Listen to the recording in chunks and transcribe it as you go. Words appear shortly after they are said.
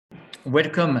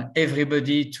Welcome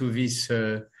everybody to this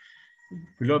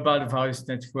Global Virus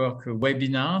Network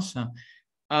webinars.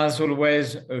 As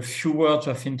always, a few words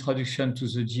of introduction to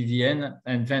the GVN,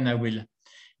 and then it will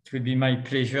be my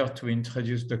pleasure to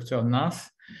introduce Dr.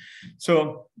 Nath.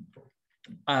 So,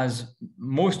 as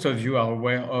most of you are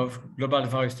aware of, Global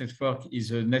Virus Network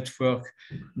is a network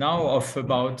now of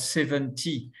about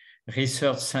 70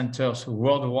 research centers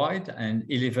worldwide and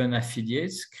 11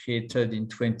 affiliates created in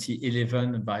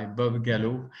 2011 by Bob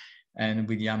Gallo and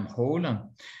William Hall.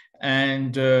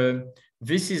 And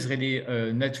this is really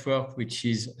a network which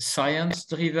is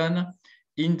science-driven,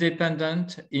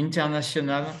 independent,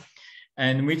 international,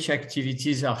 and which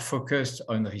activities are focused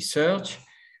on research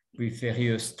with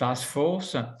various task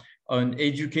force, on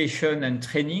education and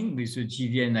training with the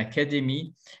GVN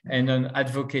Academy, and on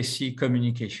advocacy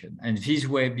communication. And these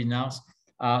webinars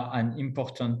are an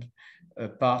important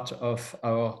part of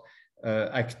our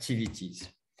activities.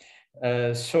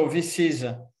 So this is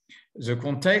the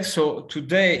context. So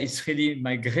today it's really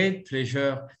my great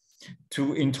pleasure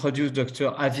to introduce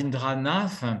Dr. Avindra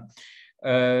Nath.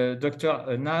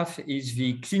 Dr. Nath is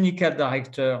the clinical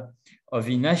director of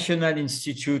the National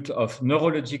Institute of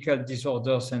Neurological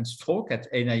Disorders and Stroke at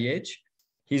NIH.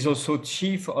 He's also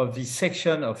chief of the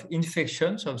section of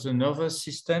infections of the nervous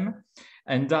system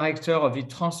and director of the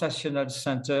Transnational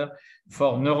Center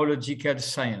for Neurological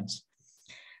Science.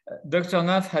 Dr.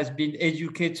 Nath has been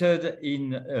educated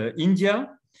in India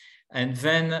and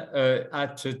then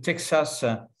at Texas,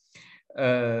 at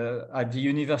the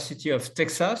University of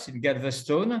Texas in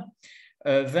Galveston.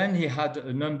 Then he had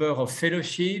a number of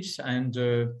fellowships and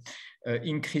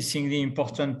increasingly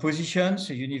important positions,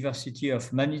 the University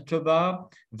of Manitoba,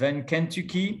 then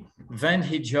Kentucky. Then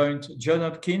he joined Johns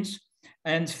Hopkins.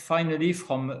 And finally,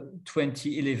 from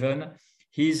 2011,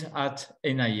 he's at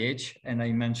NIH, and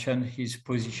I mentioned his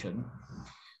position.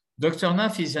 Dr.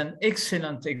 Nath is an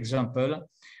excellent example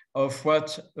of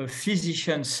what a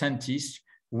physician scientist,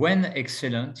 when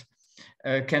excellent,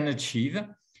 can achieve.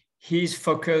 He's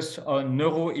focused on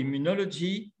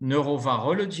neuroimmunology,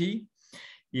 neurovirology.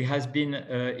 He has been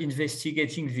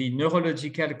investigating the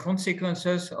neurological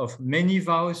consequences of many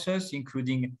viruses,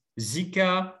 including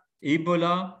Zika,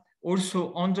 Ebola,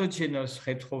 also endogenous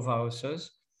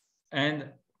retroviruses, and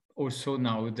also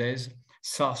nowadays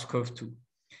SARS-CoV-2.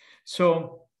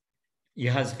 So he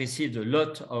has received a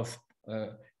lot of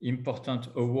important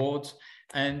awards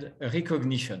and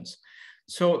recognitions.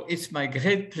 So it's my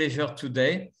great pleasure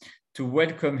today to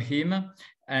welcome him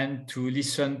and to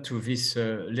listen to this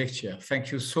lecture.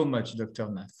 Thank you so much, Dr.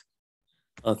 Nath.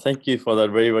 Thank you for that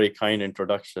very, very kind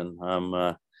introduction.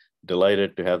 I'm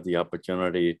delighted to have the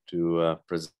opportunity to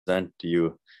present to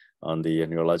you on the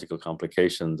neurological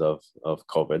complications of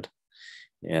COVID.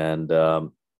 And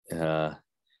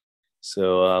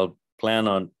so I'll plan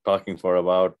on talking for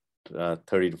about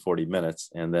 30 to 40 minutes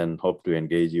and then hope to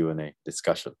engage you in a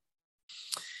discussion.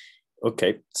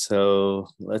 Okay, so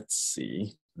let's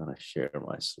see. I'm gonna share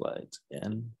my slides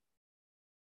again.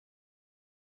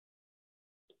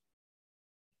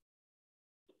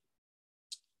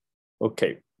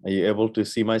 Okay, are you able to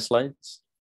see my slides?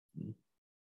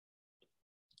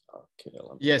 Okay.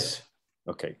 Yes.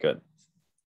 Okay, good.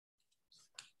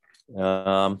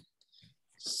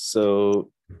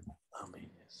 So,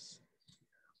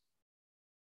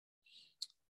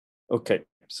 okay.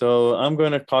 So I'm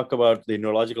going to talk about the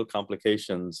neurological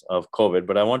complications of COVID,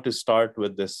 but I want to start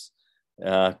with this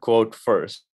quote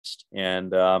first.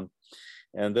 And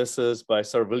this is by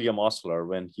Sir William Osler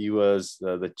when he was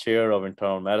the chair of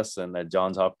internal medicine at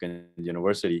Johns Hopkins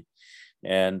University.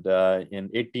 And in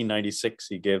 1896,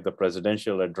 he gave the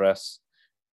presidential address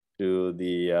to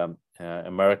the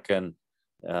American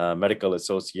Medical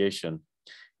Association.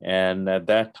 And at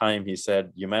that time, he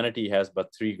said, humanity has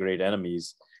but three great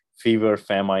enemies: fever,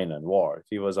 famine, and war. If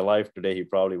he was alive today, he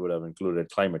probably would have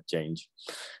included climate change.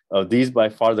 These by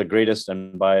far the greatest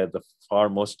and by the far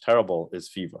most terrible is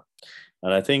fever.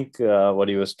 And I think what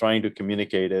he was trying to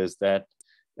communicate is that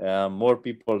more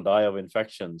people die of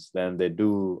infections than they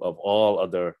do of all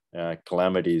other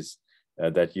calamities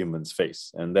that humans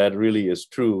face. And that really is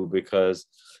true, because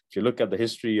if you look at the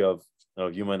history of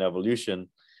human evolution,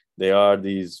 there are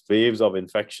these waves of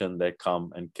infection that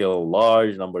come and kill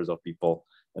large numbers of people,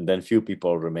 and then few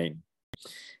people remain.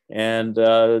 And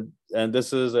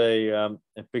this is a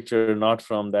picture not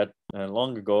from that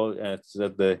long ago. It's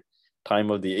at the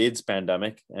time of the AIDS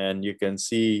pandemic. And you can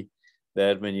see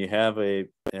that when you have a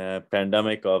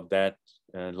pandemic of that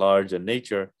large in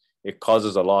nature, it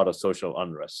causes a lot of social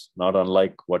unrest, not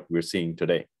unlike what we're seeing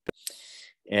today.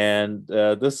 And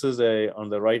this is on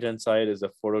the right-hand side is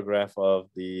a photograph of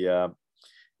the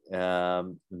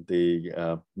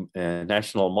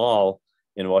National Mall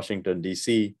in Washington,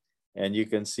 D.C., and you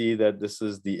can see that this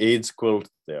is the AIDS quilt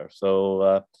there.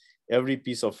 So every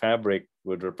piece of fabric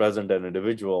would represent an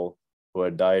individual who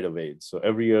had died of AIDS. So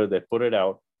every year they put it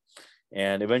out,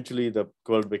 and eventually the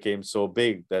quilt became so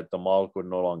big that the mall could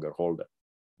no longer hold it.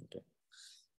 Okay.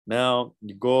 Now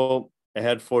you go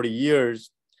ahead 40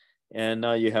 years, and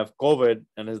now you have COVID,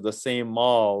 and it's the same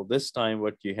mall. This time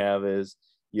what you have is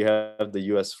you have the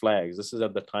US flags. This is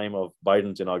at the time of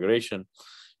Biden's inauguration.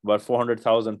 About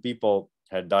 400,000 people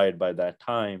had died by that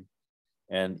time,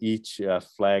 and each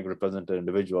flag represented an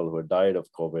individual who had died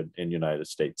of COVID in the United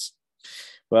States.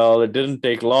 Well, it didn't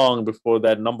take long before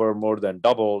that number more than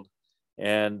doubled,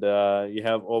 and you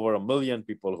have over 1 million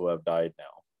people who have died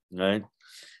now, right?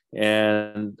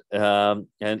 And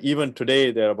even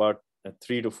today, there are about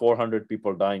 300 to 400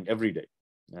 people dying every day.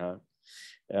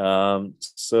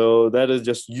 So that is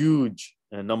just huge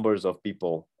numbers of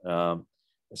people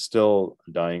still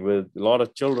dying, with a lot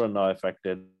of children now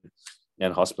affected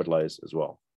and hospitalized as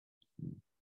well.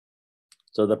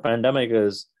 So the pandemic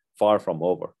is far from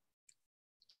over.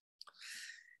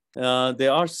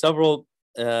 There are several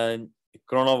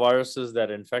coronaviruses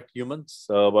that infect humans,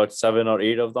 so about 7 or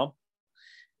 8 of them.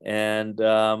 And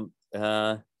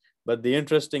but the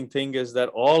interesting thing is that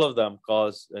all of them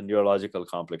cause neurological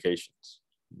complications.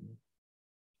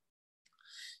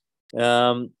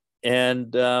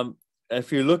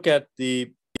 If you look at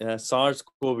the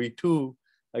SARS-CoV-2,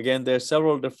 again, there are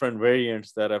several different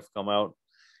variants that have come out,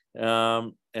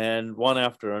 and one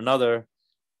after another.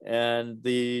 And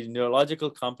the neurological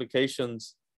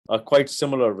complications are quite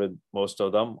similar with most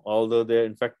of them, although their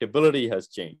infectability has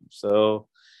changed. So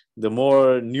the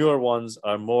more newer ones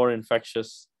are more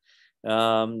infectious.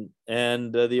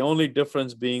 The only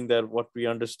difference being that what we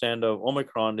understand of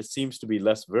Omicron, it seems to be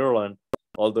less virulent,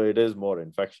 although it is more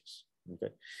infectious.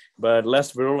 Okay, but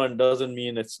less virulent doesn't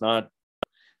mean it's not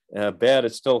bad.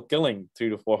 It's still killing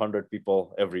 300 to 400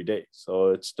 people every day. So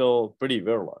it's still pretty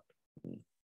virulent.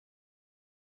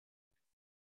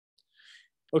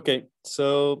 Okay,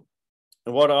 so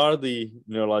what are the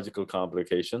neurological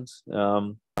complications?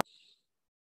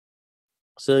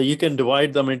 So you can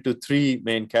divide them into 3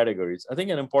 main categories. I think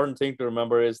an important thing to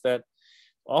remember is that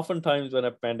oftentimes when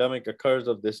a pandemic occurs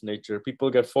of this nature, people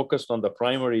get focused on the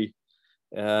primary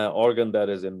organ that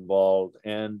is involved,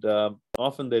 and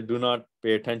often they do not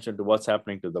pay attention to what's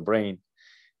happening to the brain.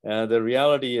 The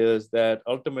reality is that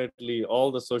ultimately all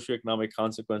the socioeconomic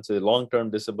consequences,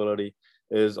 long-term disability,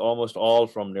 is almost all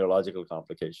from neurological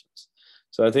complications.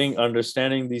 So I think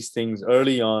understanding these things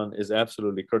early on is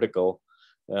absolutely critical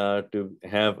to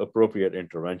have appropriate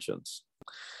interventions.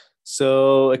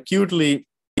 So acutely,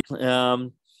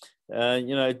 there's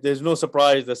no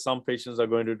surprise that some patients are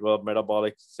going to develop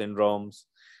metabolic syndromes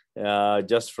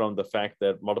just from the fact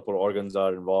that multiple organs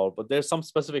are involved, but there's some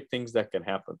specific things that can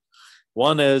happen.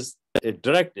 One is a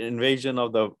direct invasion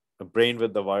of the brain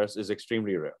with the virus is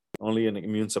extremely rare, only in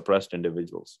immune suppressed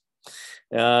individuals.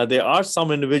 There are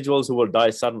some individuals who will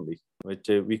die suddenly, which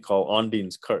we call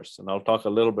Ondine's curse, and I'll talk a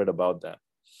little bit about that.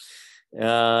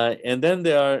 And then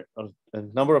there are a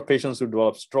number of patients who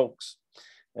develop strokes,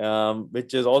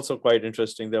 which is also quite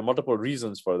interesting. There are multiple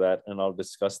reasons for that, and I'll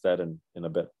discuss that in a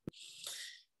bit.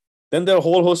 Then there are a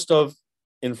whole host of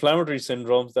inflammatory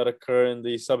syndromes that occur in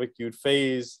the subacute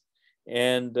phase,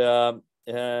 and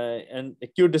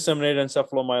acute disseminated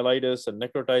encephalomyelitis and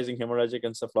necrotizing hemorrhagic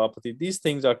encephalopathy. These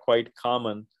things are quite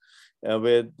common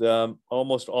with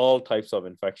almost all types of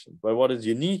infection. But what is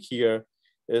unique here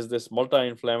is this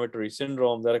multi-inflammatory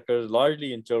syndrome that occurs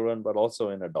largely in children, but also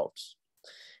in adults.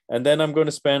 And then I'm going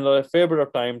to spend a fair bit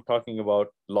of time talking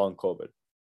about long COVID.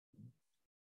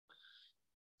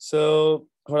 So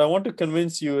what I want to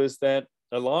convince you is that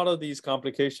a lot of these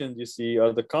complications you see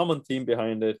are the common theme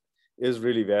behind it is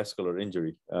really vascular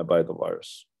injury by the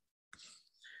virus.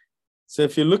 So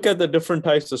if you look at the different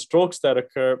types of strokes that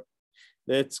occur,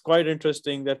 it's quite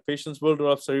interesting that patients will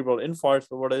develop cerebral infarcts,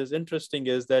 but what is interesting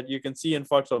is that you can see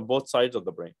infarcts on both sides of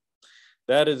the brain.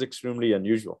 That is extremely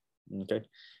unusual, okay?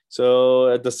 So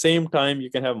at the same time,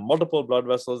 you can have multiple blood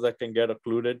vessels that can get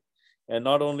occluded, and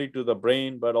not only to the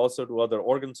brain, but also to other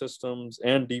organ systems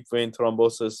and deep vein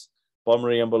thrombosis,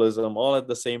 pulmonary embolism, all at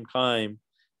the same time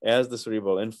as the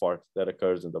cerebral infarct that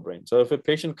occurs in the brain. So if a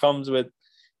patient comes with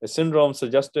a syndrome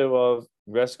suggestive of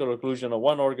vascular occlusion of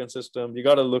one organ system, you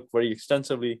got to look very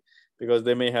extensively because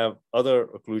they may have other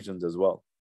occlusions as well.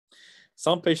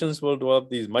 Some patients will develop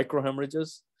these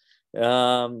microhemorrhages.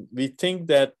 We think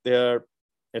that they're,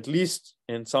 at least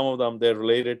in some of them, they're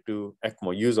related to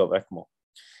ECMO, use of ECMO.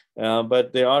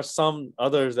 But there are some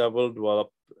others that will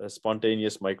develop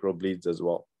spontaneous microbleeds as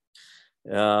well.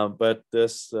 But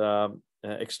this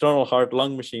external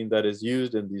heart-lung machine that is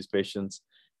used in these patients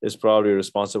is probably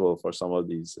responsible for some of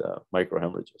these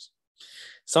microhemorrhages.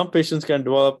 Some patients can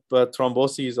develop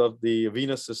thromboses of the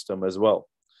venous system as well.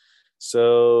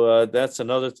 So that's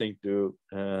another thing to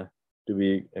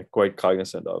be quite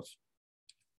cognizant of.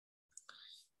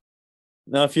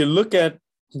 Now, if you look at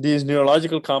these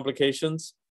neurological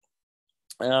complications,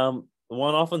 one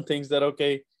often thinks that,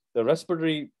 okay, the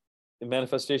respiratory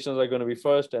manifestations are going to be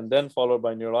first and then followed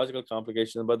by neurological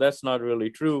complications, but that's not really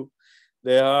true.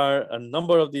 There are a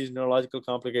number of these neurological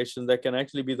complications that can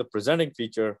actually be the presenting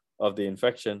feature of the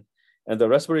infection, and the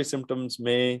respiratory symptoms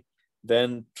may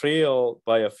then trail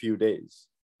by a few days.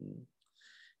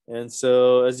 And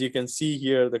so, as you can see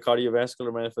here, the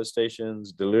cardiovascular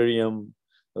manifestations, delirium,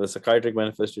 the psychiatric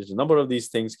manifestations, a number of these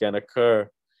things can occur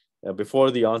before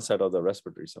the onset of the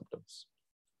respiratory symptoms.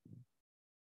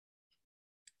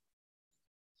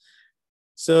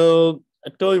 So I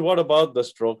told you, what about the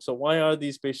stroke? So why are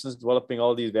these patients developing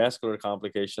all these vascular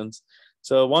complications?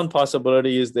 So one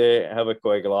possibility is they have a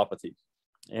coagulopathy.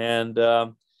 And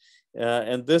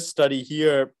this study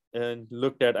here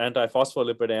looked at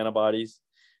antiphospholipid antibodies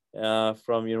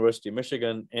from University of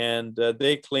Michigan, and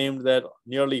they claimed that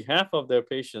nearly half of their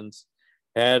patients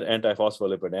had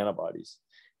antiphospholipid antibodies.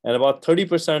 And about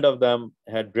 30% of them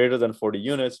had greater than 40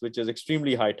 units, which is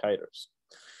extremely high titers.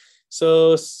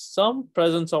 So some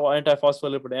presence of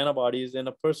antiphospholipid antibodies in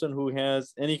a person who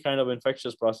has any kind of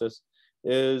infectious process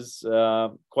is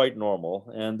quite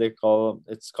normal, and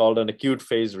it's called an acute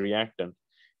phase reactant,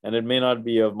 and it may not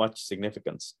be of much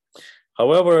significance.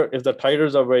 However, if the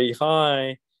titers are very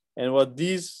high, and what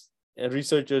these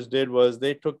researchers did was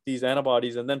they took these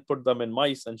antibodies and then put them in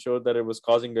mice and showed that it was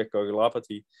causing a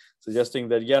coagulopathy, suggesting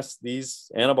that yes, these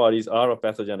antibodies are of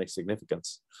pathogenic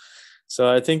significance. So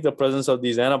I think the presence of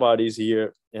these antibodies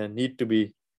here need to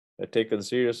be taken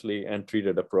seriously and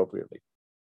treated appropriately.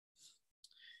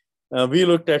 We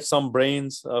looked at some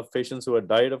brains of patients who had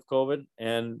died of COVID,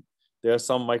 and there are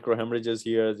some microhemorrhages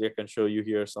here. As I can show you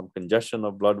here, some congestion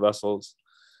of blood vessels.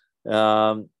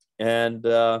 And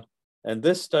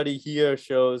this study here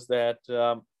shows that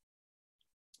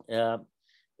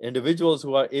individuals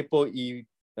who are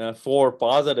ApoE4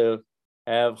 positive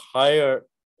have higher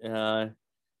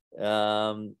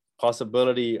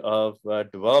possibility of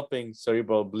developing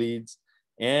cerebral bleeds,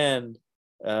 and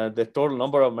the total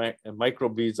number of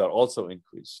microbleeds are also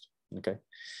increased. Okay,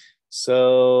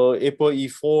 so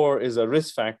ApoE4 is a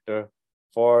risk factor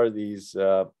for these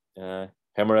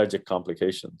hemorrhagic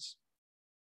complications.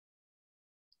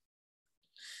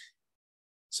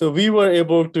 So we were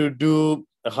able to do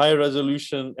high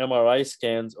resolution MRI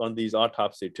scans on these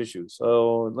autopsy tissues.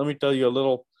 So let me tell you a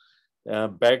little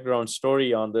background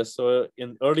story on this. So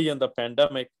early in the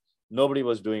pandemic, nobody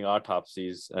was doing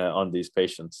autopsies on these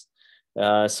patients.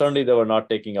 Certainly they were not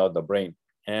taking out the brain.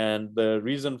 And the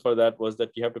reason for that was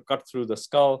that you have to cut through the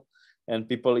skull, and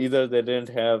people either they didn't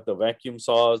have the vacuum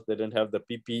saws, they didn't have the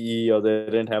PPE, or they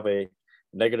didn't have a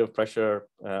negative pressure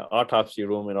autopsy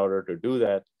room in order to do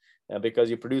that. And because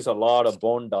you produce a lot of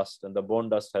bone dust, and the bone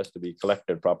dust has to be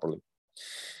collected properly.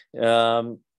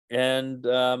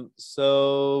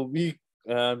 So we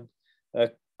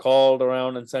called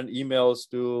around and sent emails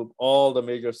to all the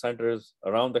major centers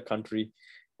around the country,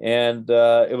 and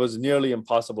it was nearly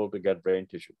impossible to get brain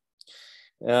tissue.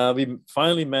 We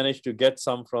finally managed to get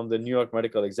some from the New York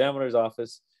Medical Examiner's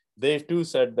Office. They too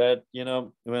said that, you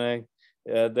know,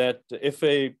 that if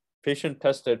a patient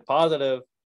tested positive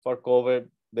for COVID,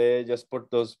 they just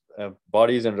put those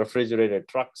bodies in refrigerated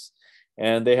trucks,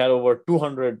 and they had over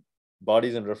 200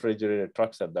 bodies in refrigerated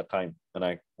trucks at that time, and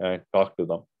I talked to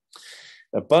them.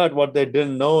 But what they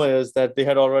didn't know is that they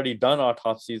had already done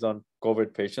autopsies on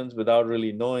COVID patients without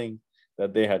really knowing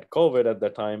that they had COVID at the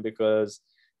time, because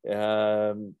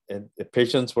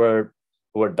patients who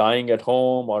were dying at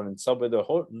home or in subway. There were a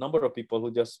whole number of people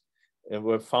who just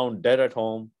were found dead at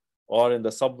home or in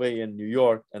the subway in New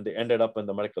York, and they ended up in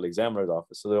the medical examiner's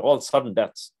office. So they're all sudden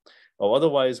deaths. Or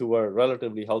otherwise, who were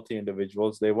relatively healthy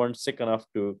individuals, they weren't sick enough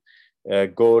to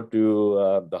go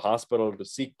to the hospital to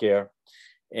seek care.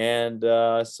 And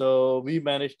so we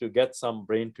managed to get some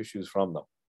brain tissues from them.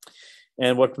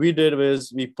 And what we did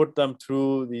was we put them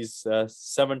through these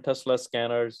 7 Tesla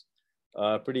scanners,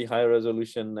 pretty high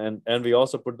resolution, and we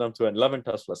also put them through an 11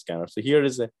 Tesla scanner. So here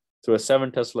is through a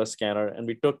 7 Tesla scanner, and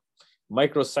we took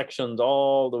microsections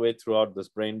all the way throughout this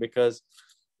brain, because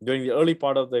during the early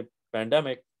part of the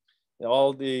pandemic,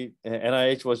 all the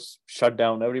NIH was shut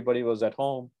down, everybody was at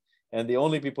home, and the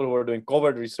only people who were doing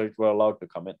COVID research were allowed to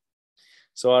come in.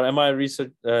 So our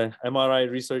MRI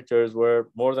researchers were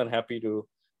more than happy to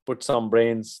put some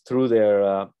brains through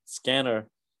their scanner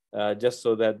just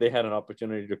so that they had an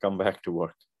opportunity to come back to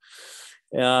work.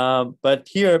 But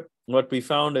here, what we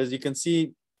found is you can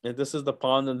see, this is the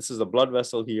pons and this is the blood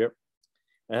vessel here.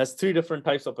 It has 3 different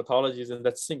types of pathologies in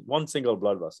that one single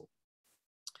blood vessel.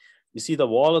 You see the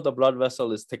wall of the blood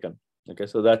vessel is thickened. Okay,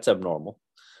 so that's abnormal.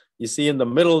 You see in the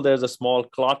middle, there's a small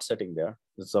clot sitting there.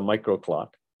 It's a microclot,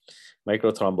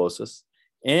 microthrombosis.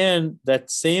 And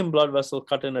that same blood vessel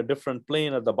cut in a different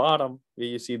plane at the bottom, where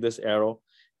you see this arrow,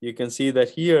 you can see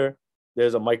that here,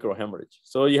 there's a microhemorrhage.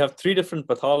 So you have 3 different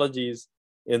pathologies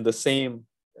in the same,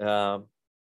 let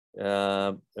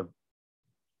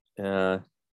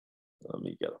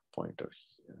me get a pointer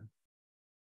here.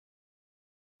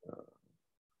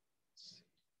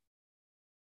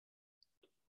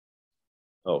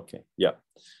 Okay, yeah.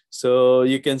 So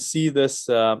you can see this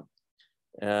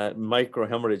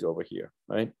microhemorrhage over here,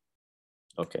 right?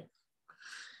 Okay.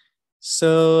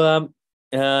 So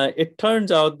it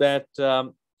turns out that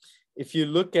if you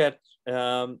look at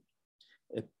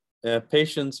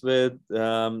patients with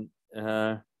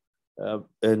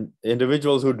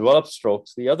individuals who develop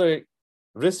strokes, the other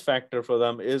risk factor for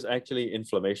them is actually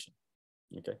inflammation.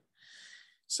 Okay.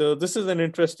 So this is an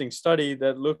interesting study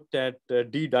that looked at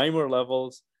D dimer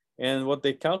levels, and what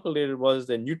they calculated was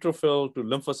the neutrophil to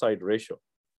lymphocyte ratio.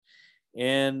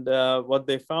 And what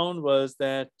they found was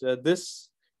that this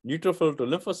neutrophil to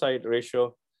lymphocyte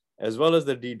ratio, as well as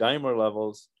the D dimer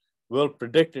levels, will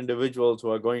predict individuals who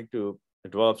are going to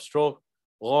develop stroke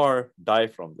or die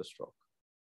from the stroke.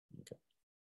 Okay.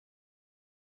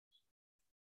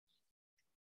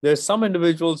 There's some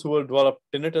individuals who will develop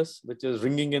tinnitus, which is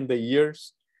ringing in the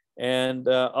ears, and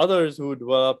others who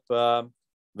develop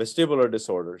vestibular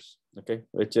disorders, okay,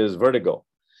 which is vertigo.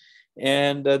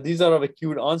 And these are of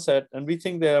acute onset, and we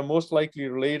think they are most likely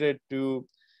related to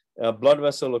blood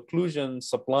vessel occlusion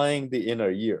supplying the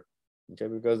inner ear, okay,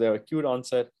 because they're acute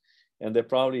onset and they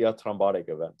probably are thrombotic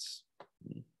events.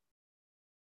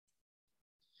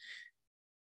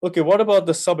 Okay, what about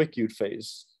the subacute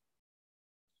phase?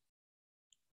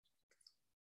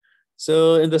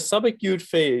 So in the subacute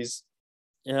phase,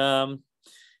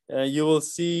 you will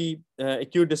see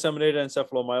acute disseminated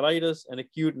encephalomyelitis and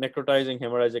acute necrotizing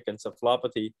hemorrhagic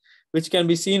encephalopathy, which can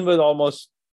be seen with almost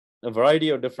a variety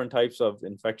of different types of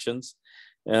infections.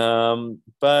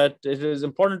 But it is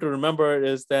important to remember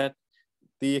is that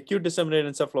the acute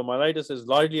disseminated encephalomyelitis is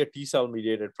largely a T-cell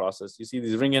mediated process. You see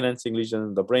these ring-enhancing lesions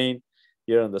in the brain,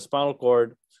 here in the spinal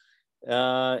cord.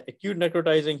 Acute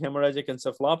necrotizing hemorrhagic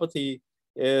encephalopathy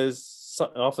is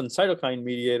often cytokine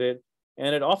mediated,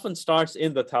 and it often starts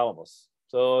in the thalamus.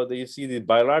 So you see the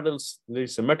bilateral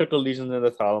symmetrical lesions in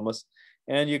the thalamus,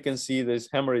 and you can see this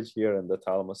hemorrhage here in the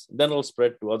thalamus. Then it'll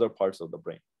spread to other parts of the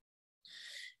brain.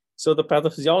 So the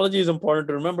pathophysiology is important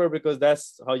to remember because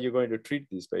that's how you're going to treat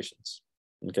these patients.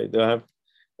 Okay, they have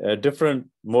different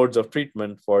modes of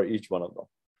treatment for each one of them.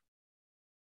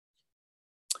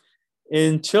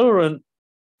 In children,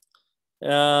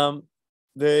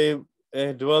 they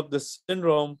develop this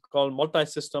syndrome called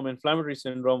multi-system inflammatory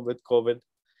syndrome with COVID,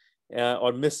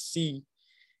 or MIS-C.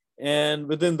 And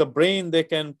within the brain, they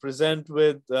can present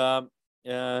with an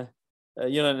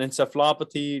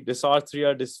encephalopathy,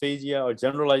 dysarthria, dysphagia, or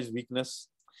generalized weakness.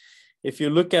 If you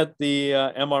look at the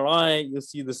MRI, you'll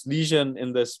see this lesion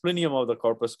in the splenium of the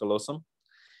corpus callosum.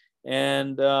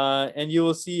 And you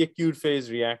will see acute phase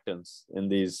reactants in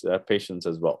these patients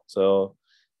as well. So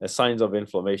signs of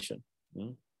inflammation.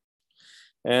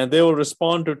 And they will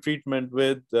respond to treatment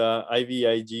with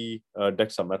IVIG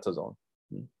dexamethasone.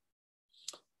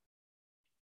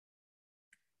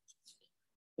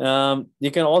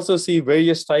 You can also see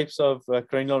various types of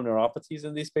cranial neuropathies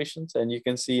in these patients, and you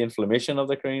can see inflammation of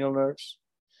the cranial nerves.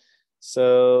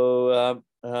 So,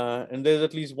 and there's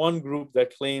at least one group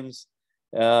that claims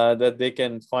that they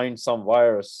can find some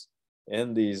virus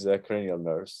in these cranial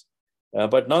nerves.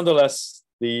 But nonetheless,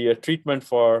 the treatment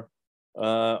for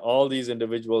all these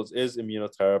individuals is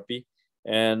immunotherapy.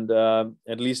 And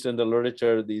at least in the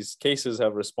literature, these cases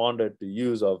have responded to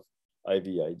use of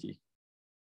IVIG.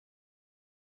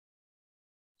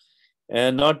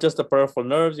 And not just the peripheral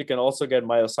nerves, you can also get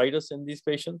myositis in these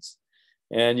patients.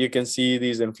 And you can see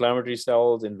these inflammatory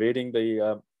cells invading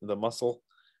the muscle.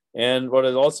 And what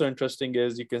is also interesting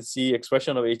is you can see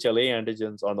expression of HLA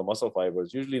antigens on the muscle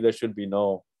fibers. Usually there should be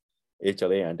no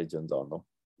HLA antigens on them.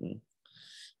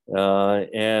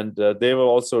 And they will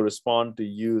also respond to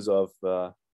use of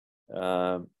IV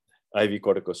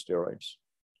corticosteroids.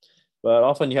 But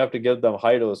often you have to give them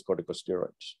high-dose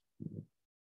corticosteroids.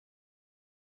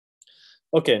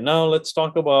 Okay, now let's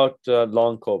talk about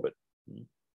long COVID.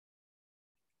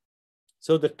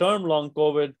 So the term long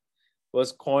COVID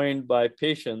was coined by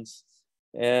patients,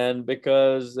 and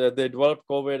because they developed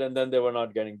COVID and then they were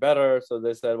not getting better, so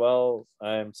they said, well,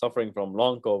 I'm suffering from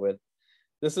long COVID.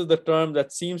 This is the term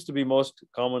that seems to be most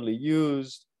commonly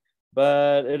used,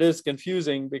 but it is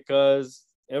confusing because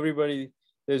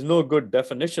there's no good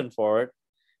definition for it.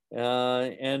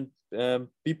 And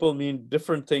people mean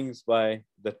different things by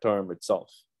the term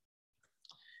itself.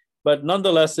 But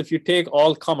nonetheless, if you take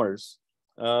all comers,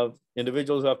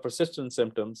 individuals who have persistent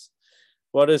symptoms,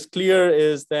 what is clear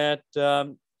is that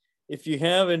if you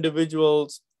have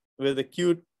individuals with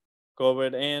acute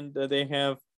COVID and they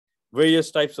have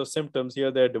various types of symptoms,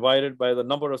 here they're divided by the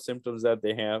number of symptoms that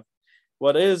they have.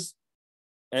 What is,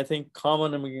 I think,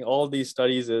 common among all these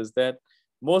studies is that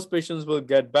most patients will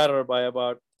get better by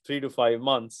about 3 to 5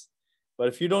 months. But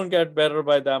if you don't get better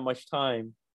by that much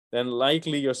time, then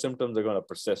likely your symptoms are going to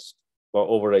persist for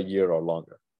over a year or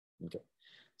longer. Okay.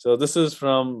 So this is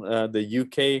from the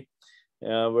UK,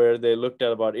 where they looked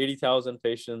at about 80,000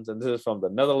 patients, and this is from the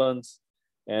Netherlands.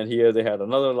 And here they had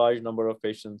another large number of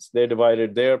patients. They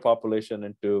divided their population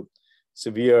into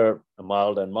severe,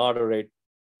 mild, and moderate.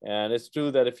 And it's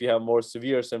true that if you have more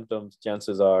severe symptoms,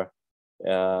 greater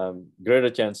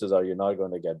chances are you're not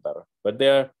going to get better. But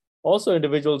there are also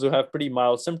individuals who have pretty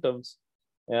mild symptoms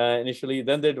initially,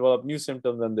 then they develop new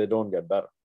symptoms and they don't get better.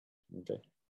 Okay.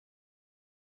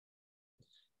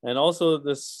 And also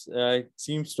this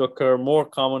seems to occur more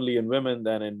commonly in women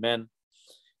than in men.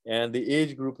 And the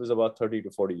age group is about 30 to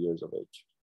 40 years of age.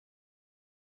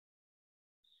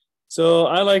 So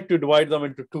I like to divide them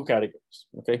into two categories.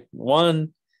 Okay,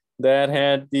 one that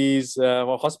had these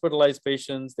hospitalized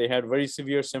patients, they had very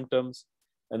severe symptoms,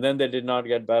 and then they did not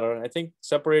get better. I think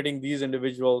separating these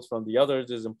individuals from the others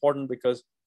is important because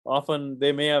often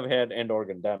they may have had end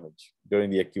organ damage during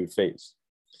the acute phase.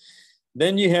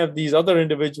 Then you have these other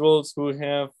individuals who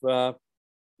have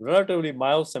relatively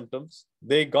mild symptoms.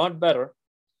 They got better,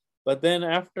 but then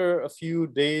after a few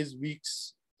days,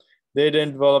 weeks, they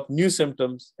then develop new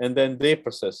symptoms and then they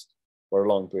persist for a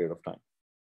long period of time.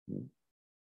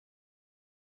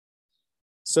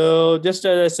 So just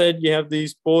as I said, you have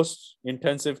these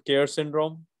post-intensive care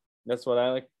syndrome. That's what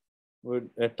I would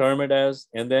term it as.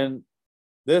 And then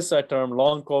this I term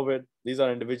long COVID. These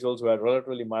are individuals who had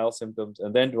relatively mild symptoms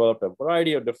and then developed a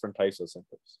variety of different types of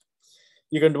symptoms.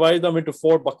 You can divide them into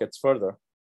 4 buckets further.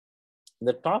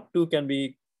 The top 2 can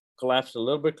be collapsed a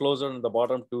little bit closer and the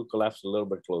bottom 2 collapsed a little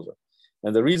bit closer.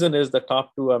 And the reason is the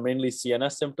top 2 are mainly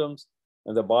CNS symptoms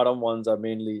and the bottom ones are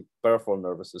mainly peripheral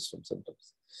nervous system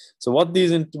symptoms. So what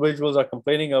these individuals are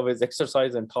complaining of is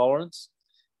exercise intolerance.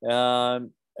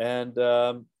 And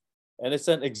it's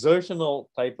an exertional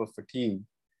type of fatigue.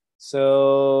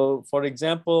 So for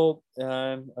example,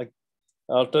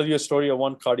 I'll tell you a story of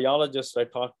one cardiologist I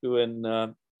talked to in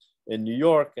New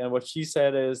York. And what she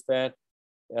said is that,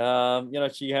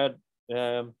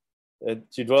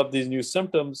 she developed these new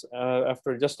symptoms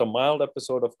after just a mild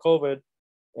episode of COVID.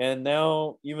 And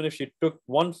now, even if she took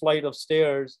 1 flight of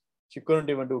stairs, she couldn't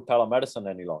even do telemedicine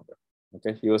any longer.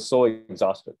 Okay, she was so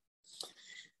exhausted.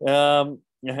 And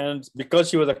because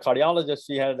she was a cardiologist,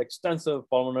 she had extensive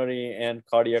pulmonary and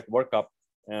cardiac workup,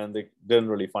 and they didn't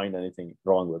really find anything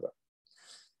wrong with her.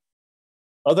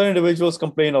 Other individuals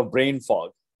complain of brain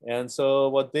fog. And so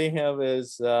what they have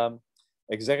is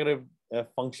executive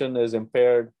function is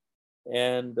impaired.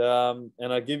 And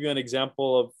I'll give you an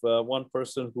example of one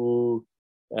person who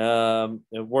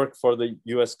worked for the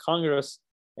US Congress,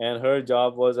 and her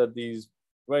job was at these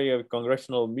very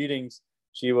congressional meetings.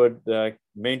 She would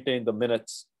maintain the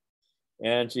minutes,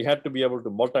 and she had to be able to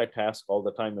multitask all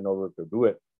the time in order to do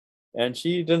it. And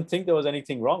she didn't think there was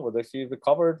anything wrong with her. She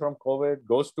recovered from COVID,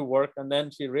 goes to work, and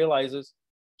then she realizes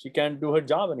she can't do her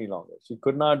job any longer. She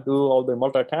could not do all the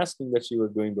multitasking that she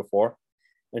was doing before.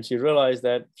 And she realized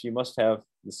that she must have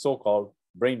the so-called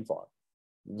brain fog.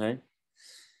 Right?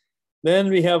 Then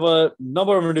we have a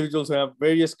number of individuals who have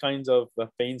various kinds of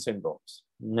pain syndromes.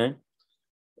 Right?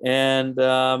 And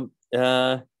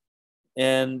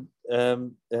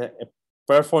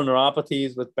peripheral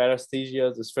neuropathies with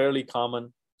paresthesias is fairly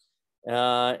common.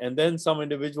 And then some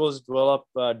individuals develop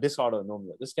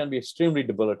dysautonomia. This can be extremely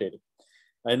debilitating.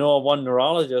 I know of one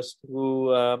neurologist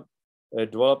who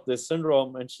developed this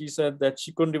syndrome, and she said that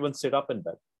she couldn't even sit up in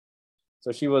bed.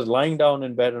 So she was lying down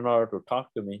in bed in order to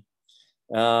talk to me.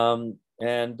 And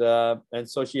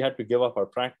so she had to give up her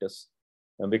practice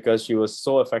because she was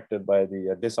so affected by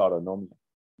the dysautonomia.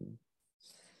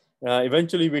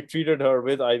 Eventually, we treated her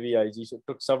with IVIG. She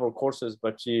took several courses,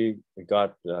 but she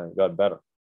got better.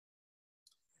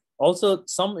 Also,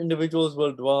 some individuals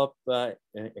will develop a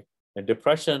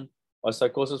depression or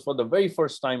psychosis for the very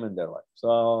first time in their life. So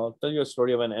I'll tell you a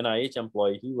story of an NIH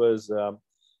employee. He was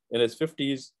in his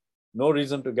 50s, no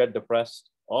reason to get depressed.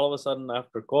 All of a sudden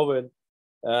after COVID,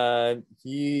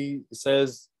 he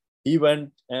says he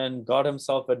went and got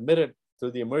himself admitted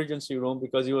to the emergency room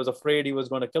because he was afraid he was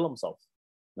going to kill himself,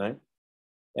 right?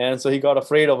 And so he got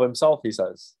afraid of himself, he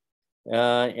says.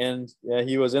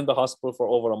 He was in the hospital for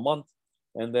over a month,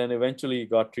 and then eventually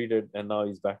got treated, and now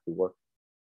he's back to work.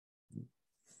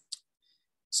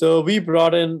 So we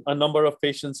brought in a number of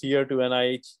patients here to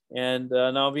NIH, and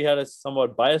now we had a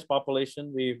somewhat biased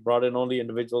population. We brought in only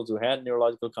individuals who had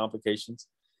neurological complications.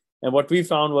 And what we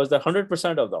found was that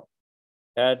 100% of them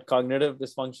had cognitive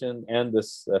dysfunction and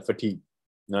this fatigue,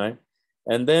 right?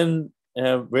 And then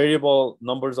variable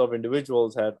numbers of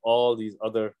individuals had all these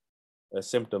other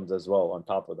symptoms as well on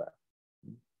top of that.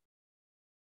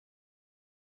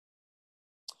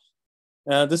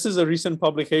 This is a recent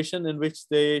publication in which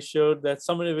they showed that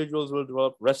some individuals will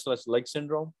develop restless leg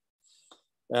syndrome.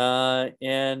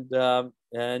 And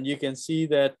you can see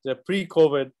that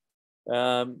pre-COVID,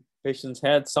 patients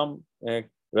had some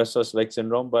restless leg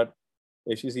syndrome, but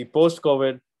if you see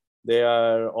post-COVID, they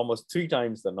are almost 3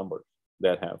 times the number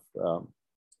that have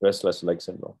restless leg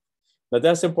syndrome. Now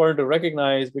that's important to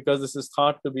recognize because this is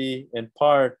thought to be in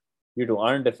part due to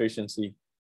iron deficiency.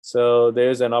 So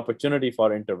there's an opportunity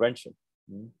for intervention.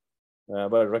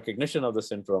 But recognition of the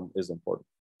syndrome is important.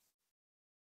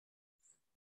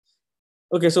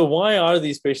 Okay, so why are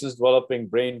these patients developing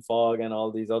brain fog and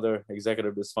all these other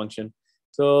executive dysfunction?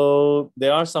 So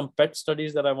there are some PET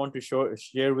studies that I want to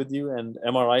share with you and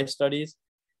MRI studies.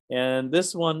 And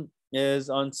this one is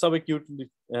on subacute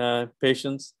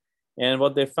patients. And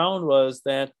what they found was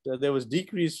that there was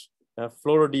decreased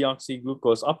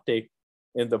fluorodeoxyglucose uptake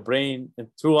in the brain and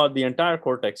throughout the entire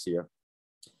cortex here,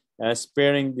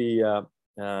 sparing the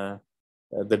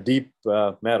deep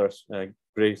matter,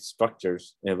 gray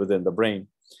structures within the brain.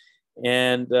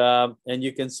 And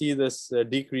you can see this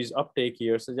decreased uptake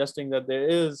here, suggesting that there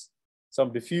is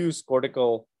some diffuse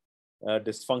cortical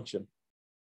dysfunction.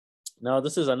 Now,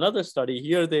 this is another study.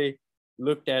 Here they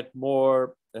looked at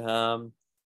more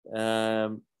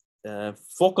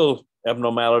focal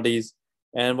abnormalities.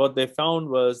 And what they found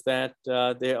was that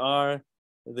there are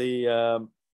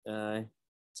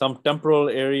some temporal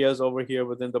areas over here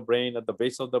within the brain, at the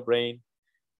base of the brain,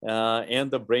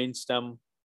 and the brain stem,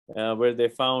 where they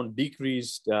found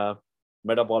decreased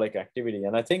metabolic activity.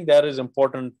 And I think that is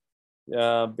important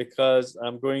because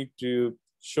I'm going to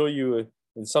show you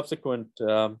in subsequent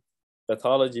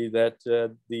pathology that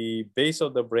the base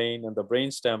of the brain and the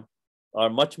brain stem are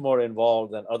much more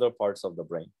involved than other parts of the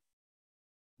brain.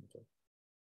 Okay.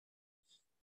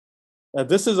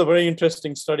 This is a very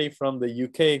interesting study from the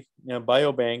UK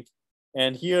Biobank.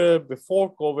 And here,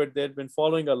 before COVID, they'd been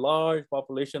following a large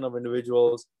population of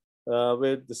individuals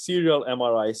with the serial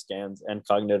MRI scans and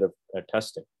cognitive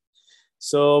testing.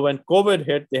 So when COVID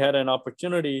hit, they had an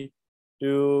opportunity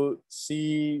to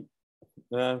see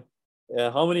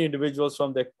how many individuals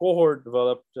from their cohort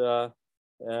developed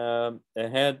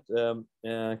had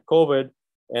COVID,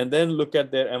 and then look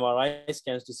at their MRI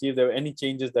scans to see if there were any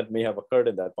changes that may have occurred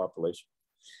in that population.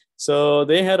 So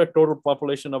they had a total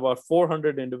population of about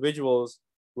 400 individuals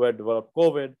who had developed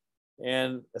COVID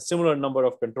and a similar number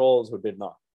of controls who did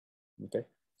not. Okay.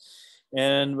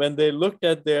 And when they looked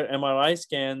at their MRI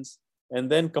scans and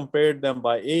then compared them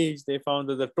by age, they found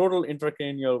that the total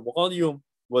intracranial volume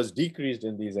was decreased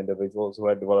in these individuals who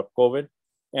had developed COVID.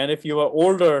 And if you were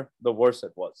older, the worse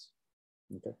it was.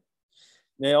 Okay.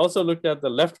 They also looked at the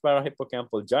left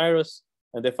parahippocampal gyrus,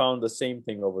 and they found the same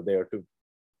thing over there too.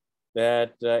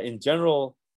 That in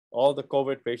general, all the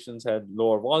COVID patients had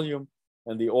lower volume,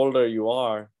 and the older you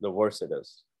are, the worse it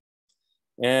is.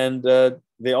 And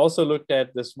they also looked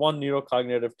at this one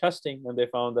neurocognitive testing, and they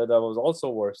found that that was also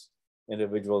worse in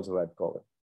individuals who had COVID.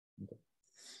 Okay.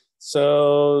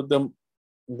 So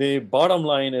the bottom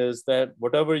line is that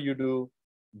whatever you do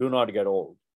not get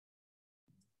old.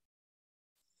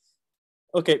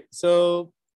 Okay,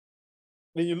 so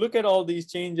when you look at all these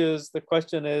changes, the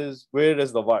question is, where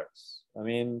is the virus? I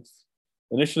mean,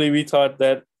 initially we thought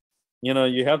that, you know,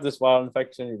 you have this viral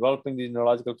infection, developing these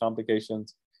neurological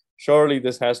complications. Surely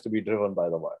this has to be driven by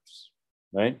the virus,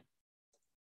 right?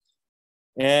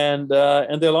 And there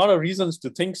are a lot of reasons to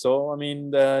think so. I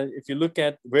mean, if you look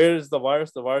at where is the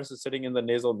virus is sitting in the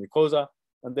nasal mucosa,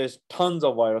 and there's tons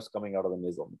of virus coming out of the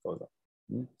nasal mucosa.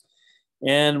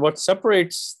 And what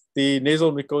separates the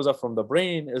nasal mucosa from the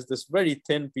brain is this very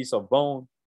thin piece of bone,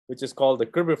 which is called the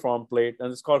cribriform plate.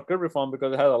 And it's called cribriform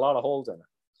because it has a lot of holes in it.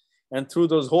 And through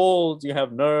those holes, you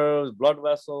have nerves, blood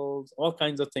vessels, all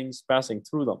kinds of things passing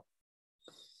through them.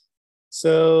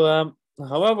 So,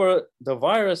 however, the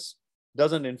virus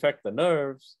doesn't infect the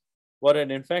nerves. What it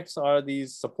infects are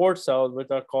these support cells,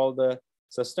 which are called the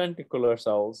sustentacular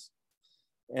cells.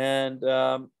 And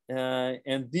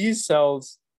these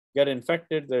cells get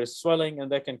infected, there's swelling,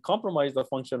 and they can compromise the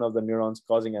function of the neurons,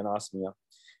 causing anosmia.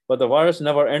 But the virus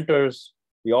never enters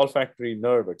the olfactory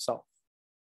nerve itself.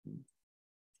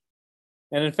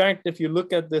 And in fact, if you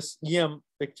look at this EM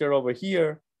picture over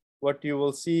here, what you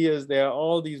will see is there are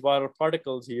all these viral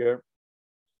particles here.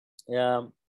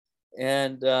 So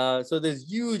there's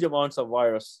huge amounts of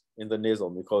virus in the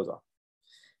nasal mucosa.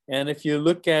 And if you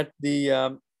look at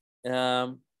if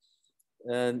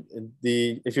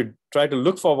you try to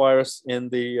look for virus in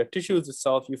the tissues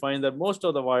itself, you find that most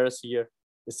of the virus here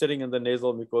is sitting in the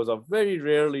nasal mucosa. Very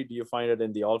rarely do you find it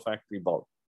in the olfactory bulb,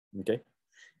 okay?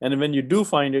 And when you do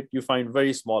find it, you find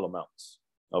very small amounts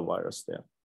of virus there.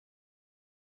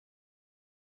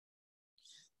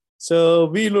 So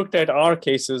we looked at our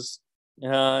cases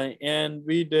and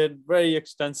we did very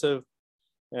extensive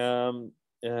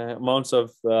amounts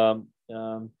of,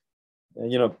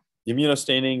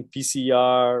 immunostaining,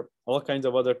 PCR, all kinds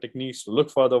of other techniques to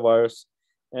look for the virus.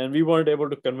 And we weren't able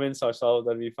to convince ourselves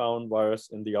that we found virus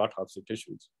in the autopsy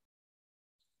tissues.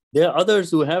 There are others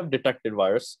who have detected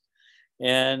virus,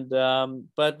 and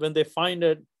but when they find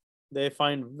it, they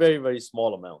find very, very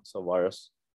small amounts of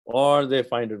virus, or they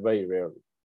find it very rarely,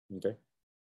 okay?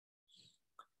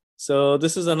 So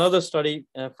this is another study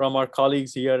from our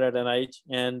colleagues here at NIH,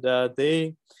 and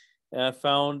they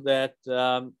found that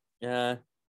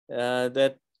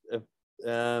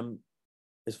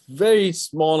very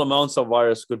small amounts of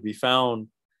virus could be found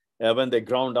when they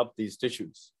ground up these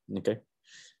tissues, okay?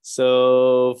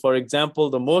 So for example,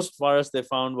 the most virus they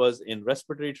found was in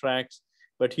respiratory tracts,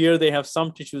 but here they have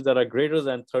some tissues that are greater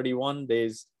than 31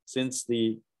 days since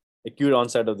the acute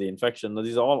onset of the infection. Now,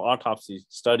 these are all autopsy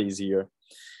studies here.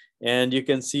 And you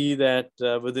can see that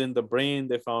within the brain,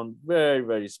 they found very,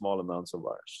 very small amounts of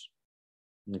virus,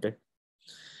 okay?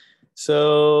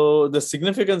 So the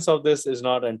significance of this is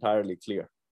not entirely clear,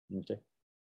 okay?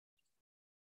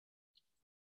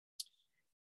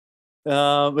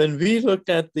 When we looked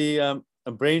at the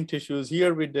brain tissues,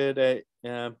 here we did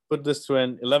put this through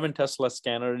an 11 Tesla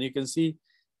scanner, and you can see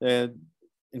the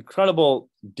incredible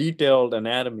detailed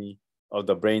anatomy of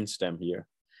the brainstem here.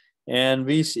 And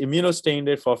we immunostained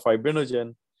it for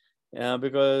fibrinogen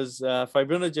because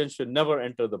fibrinogen should never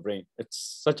enter the brain. It's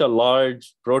such a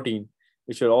large protein,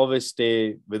 it should always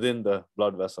stay within the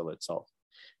blood vessel itself.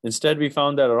 Instead, we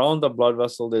found that around the blood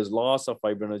vessel, there's loss of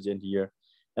fibrinogen here.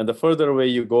 And the further away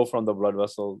you go from the blood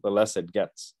vessel, the less it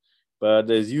gets. But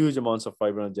there's huge amounts of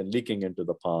fibrinogen leaking into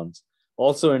the pons,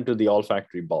 also into the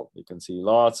olfactory bulb. You can see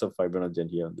lots of fibrinogen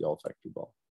here in the olfactory bulb.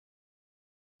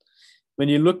 When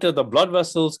you looked at the blood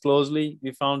vessels closely,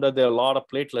 we found that there are a lot of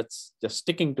platelets just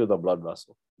sticking to the blood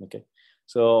vessel, okay?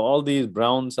 So all these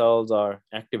brown cells are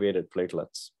activated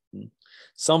platelets.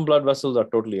 Some blood vessels are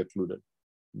totally occluded.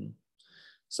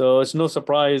 So it's no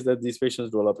surprise that these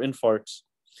patients develop infarcts.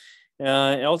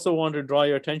 I also want to draw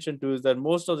your attention to is that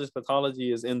most of this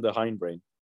pathology is in the hindbrain,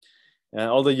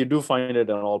 although you do find it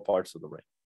in all parts of the brain.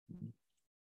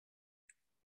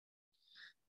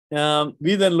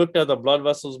 We then looked at the blood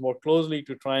vessels more closely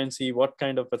to try and see what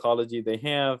kind of pathology they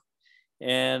have.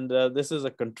 And this is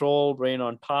a control brain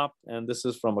on top, and this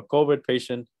is from a COVID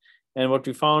patient. And what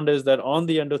we found is that on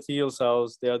the endothelial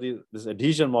cells, there are this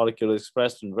adhesion molecule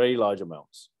expressed in very large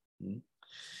amounts.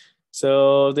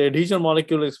 So the adhesion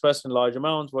molecule expressed in large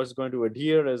amounts, what's going to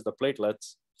adhere is the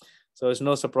platelets. So it's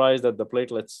no surprise that the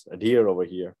platelets adhere over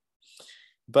here.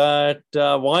 But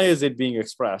why is it being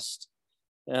expressed?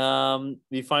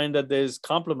 We find that there's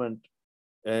complement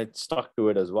stuck to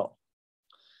it as well.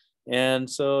 And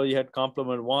so you had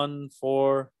complement 1,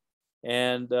 4,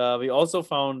 and we also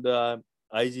found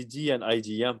IgG and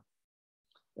IgM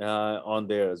on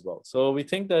there as well. So we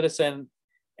think that it's an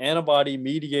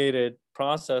antibody-mediated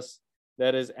process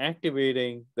that is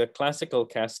activating the classical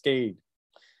cascade,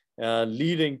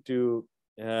 leading to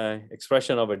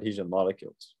expression of adhesion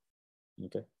molecules,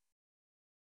 okay?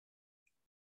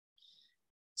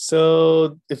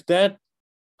 So if that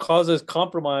causes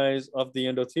compromise of the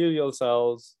endothelial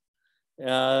cells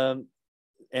and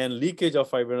leakage of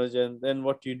fibrinogen, then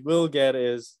what you will get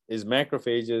is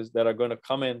macrophages that are going to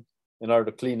come in order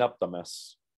to clean up the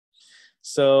mess.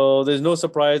 So there's no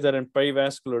surprise that in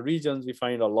perivascular regions, we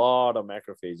find a lot of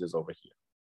macrophages over here,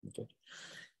 okay?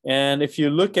 And if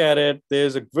you look at it,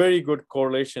 there's a very good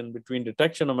correlation between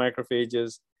detection of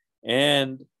macrophages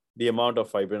and the amount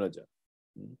of fibrinogen.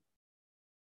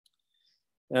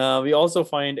 We also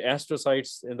find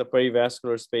astrocytes in the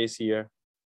perivascular space here,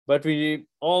 but we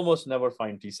almost never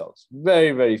find T cells,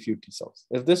 very, very few T cells.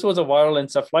 If this was a viral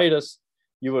encephalitis,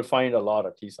 you would find a lot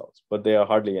of T cells, but there are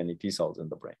hardly any T cells in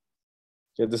the brain.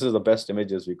 So this is the best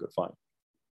images we could find.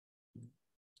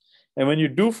 And when you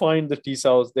do find the T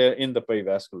cells, they're in the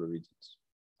perivascular regions,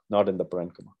 not in the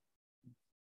parenchyma.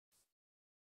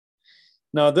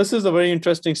 Now, this is a very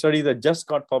interesting study that just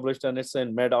got published, and it's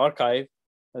in medRxiv.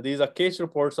 These are case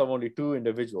reports of only 2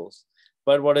 individuals.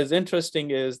 But what is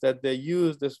interesting is that they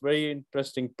use this very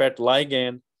interesting PET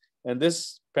ligand, and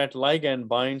this PET ligand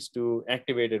binds to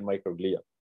activated microglia.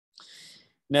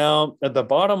 Now, at the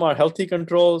bottom are healthy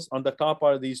controls. On the top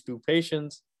are these 2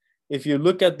 patients. If you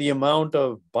look at the amount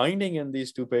of binding in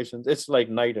these 2 patients, it's like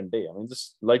night and day. I mean,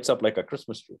 this lights up like a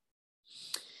Christmas tree.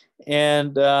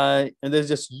 And there's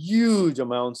just huge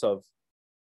amounts of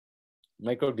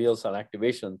microglial cell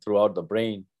activation throughout the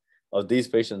brain of these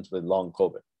patients with long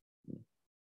COVID,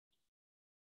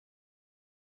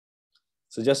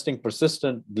 suggesting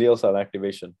persistent glial cell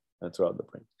activation throughout the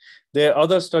brain. There are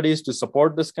other studies to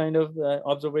support this kind of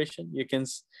observation.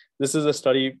 This is a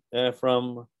study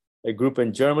from a group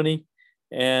in Germany,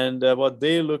 and what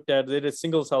they looked at, they did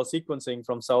single cell sequencing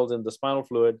from cells in the spinal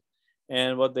fluid,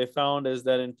 and what they found is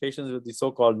that in patients with the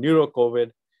so-called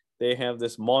neuro-COVID, they have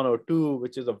this mono2,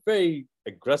 which is a very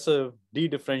aggressive,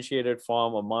 dedifferentiated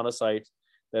form of monocytes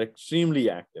that are extremely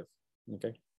active,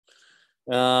 okay?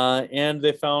 And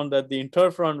they found that the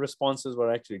interferon responses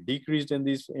were actually decreased in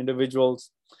these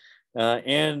individuals,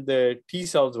 and the T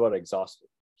cells were exhausted.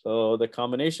 So the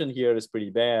combination here is pretty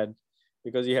bad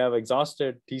because you have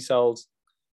exhausted T cells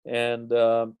and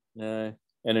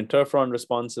interferon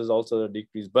responses also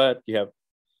decreased, but you have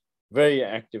very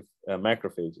active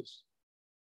macrophages.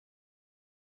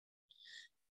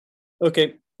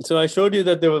 Okay, so I showed you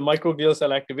that there was microglial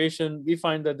cell activation. We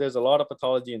find that there's a lot of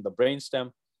pathology in the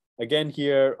brainstem. Again,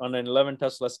 here on an 11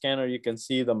 Tesla scanner, you can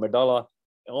see the medulla,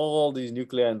 all these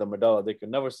nuclei in the medulla they could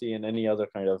never see in any other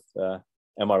kind of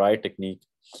MRI technique.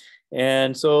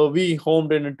 And so we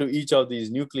homed in into each of these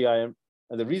nuclei.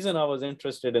 And the reason I was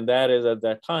interested in that is at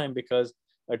that time, because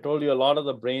I told you a lot of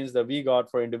the brains that we got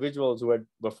for individuals who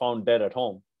were found dead at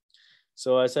home.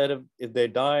 So I said, if they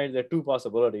died, there are 2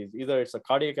 possibilities. Either it's a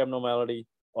cardiac abnormality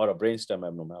or a brainstem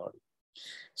abnormality.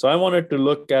 So I wanted to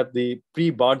look at the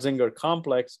pre-Bartzinger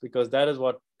complex because that is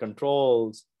what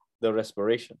controls the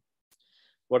respiration.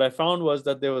 What I found was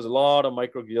that there was a lot of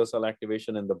microglial cell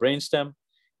activation in the brainstem.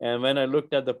 And when I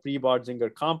looked at the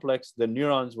pre-Bartzinger complex, the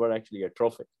neurons were actually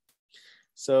atrophic.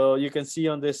 So you can see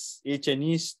on this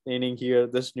H&E staining here,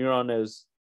 this neuron is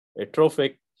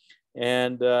atrophic,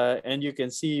 and you can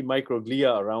see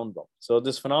microglia around them. So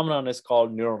this phenomenon is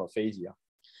called neuronophagia.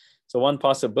 So one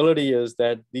possibility is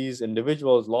that these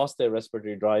individuals lost their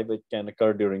respiratory drive. It can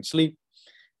occur during sleep,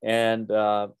 and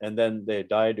then they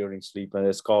die during sleep, and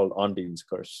it's called Ondine's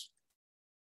curse.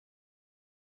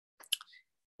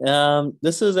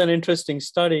 This is an interesting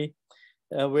study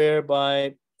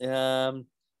whereby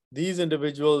these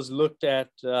individuals looked at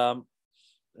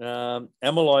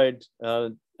amyloid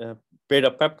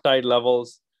beta peptide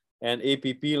levels and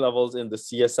APP levels in the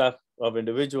CSF of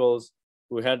individuals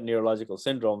who had neurological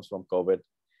syndromes from COVID.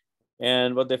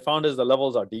 And what they found is the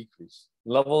levels are decreased.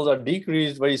 Levels are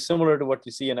decreased very similar to what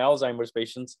you see in Alzheimer's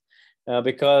patients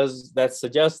because that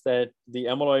suggests that the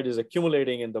amyloid is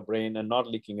accumulating in the brain and not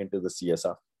leaking into the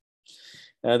CSF.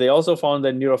 They also found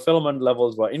that neurofilament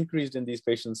levels were increased in these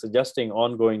patients, suggesting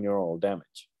ongoing neuronal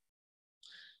damage.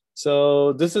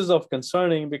 So this is of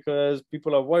concerning because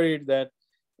people are worried that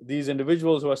these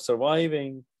individuals who are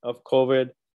surviving of COVID,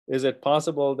 is it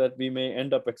possible that we may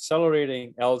end up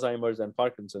accelerating Alzheimer's and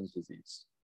Parkinson's disease?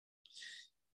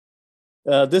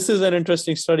 This is an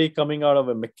interesting study coming out of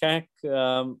a macaque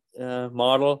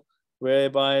model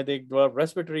whereby they got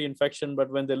respiratory infection, but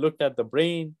when they looked at the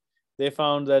brain, they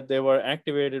found that they were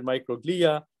activated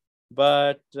microglia,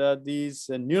 but these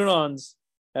neurons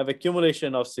have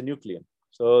accumulation of synuclein.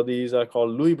 So these are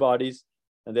called Lewy bodies,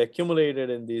 and they accumulated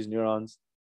in these neurons.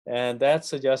 And that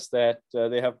suggests that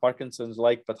they have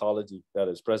Parkinson's-like pathology that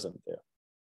is present there.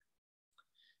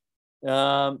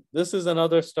 This is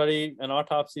another study, an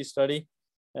autopsy study.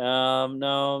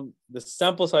 Now, the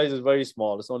sample size is very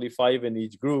small. It's only 5 in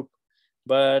each group.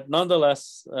 But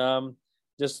nonetheless, I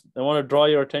want to draw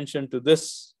your attention to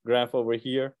this graph over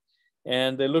here.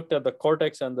 And they looked at the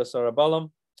cortex and the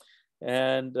cerebellum.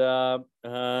 And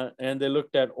they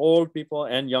looked at old people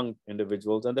and young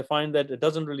individuals. And they find that it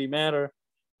doesn't really matter.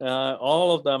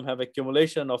 All of them have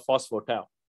accumulation of phospho-tau.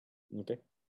 Okay.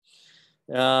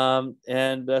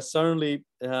 Certainly,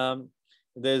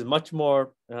 there's much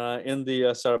more in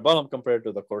the cerebellum compared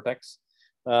to the cortex.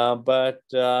 But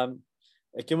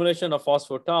accumulation of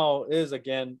phospho-tau is,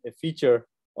 again, a feature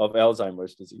of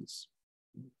Alzheimer's disease.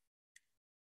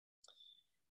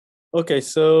 Okay,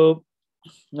 so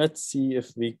let's see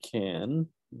if we can.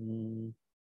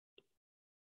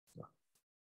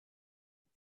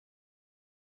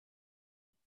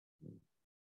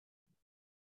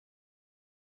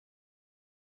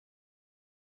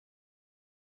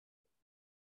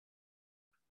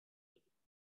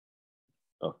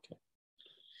 Okay.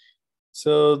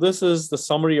 So this is the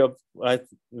summary of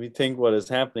we think what is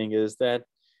happening is that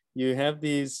you have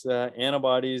these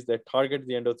antibodies that target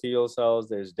the endothelial cells.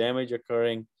 There's damage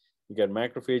occurring. You get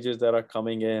macrophages that are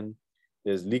coming in.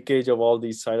 There's leakage of all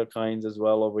these cytokines as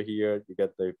well over here. You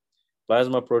get the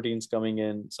plasma proteins coming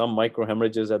in, some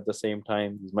microhemorrhages at the same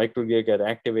time. These microglia get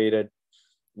activated,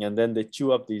 and then they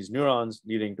chew up these neurons,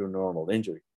 leading to neuronal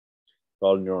injury,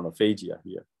 called neuronophagia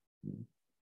here.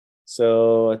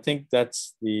 So I think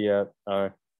that's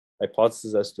our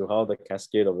hypothesis as to how the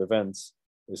cascade of events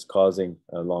is causing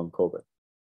long COVID.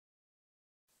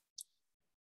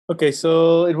 Okay,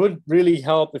 so it would really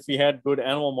help if we had good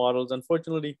animal models.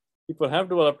 Unfortunately, people have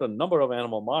developed a number of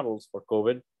animal models for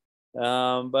COVID,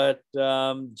 but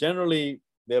generally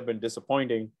they have been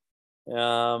disappointing.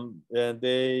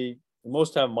 They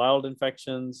most have mild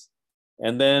infections,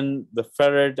 and then the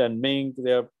ferret and mink,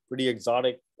 they're pretty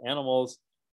exotic animals,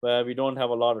 but we don't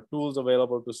have a lot of tools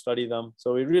available to study them.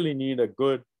 So we really need a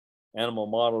good animal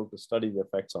model to study the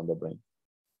effects on the brain.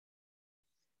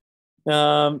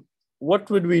 What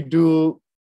would we do,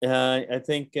 I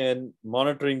think, in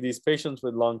monitoring these patients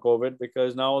with long COVID,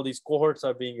 because now all these cohorts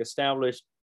are being established,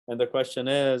 and the question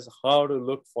is how to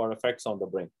look for effects on the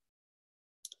brain.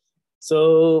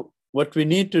 So what we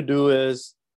need to do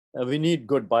is we need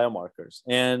good biomarkers.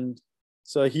 And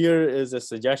so here is a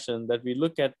suggestion that we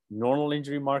look at neuronal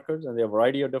injury markers, and there are a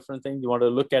variety of different things. You want to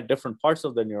look at different parts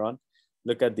of the neuron,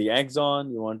 look at the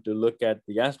axon, you want to look at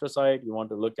the astrocyte, you want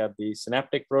to look at the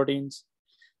synaptic proteins,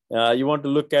 you want to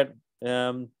look at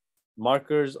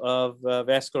markers of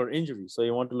vascular injury. So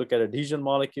you want to look at adhesion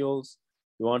molecules,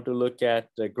 you want to look at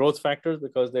growth factors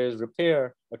because there is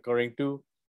repair occurring too,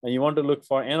 and you want to look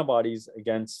for antibodies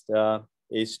against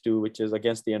ACE2, which is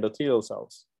against the endothelial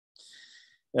cells.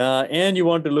 And you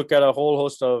want to look at a whole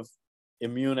host of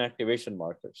immune activation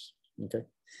markers, okay?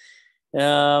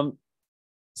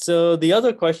 So the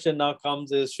other question now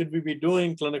comes is, should we be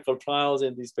doing clinical trials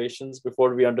in these patients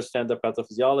before we understand the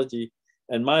pathophysiology?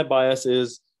 And my bias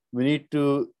is we need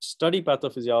to study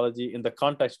pathophysiology in the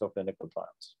context of clinical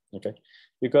trials, okay?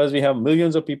 Because we have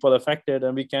millions of people affected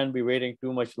and we can't be waiting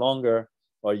too much longer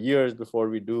or years before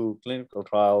we do clinical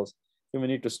trials. So we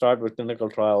need to start with clinical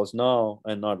trials now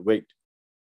and not wait.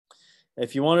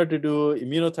 If you wanted to do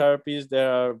immunotherapies, there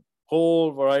are a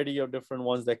whole variety of different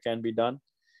ones that can be done.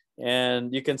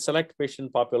 And you can select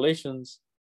patient populations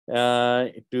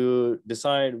to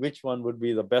decide which one would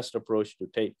be the best approach to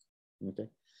take, okay?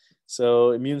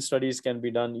 So immune studies can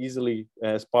be done easily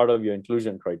as part of your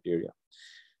inclusion criteria.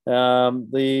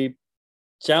 The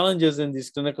challenges in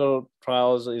these clinical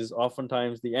trials is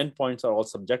oftentimes the endpoints are all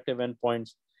subjective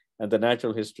endpoints, and the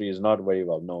natural history is not very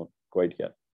well known quite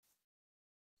yet.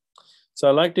 So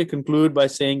I'd like to conclude by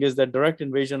saying is that direct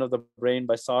invasion of the brain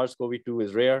by SARS-CoV-2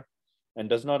 is rare and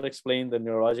does not explain the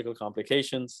neurological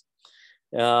complications.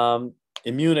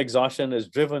 Immune exhaustion is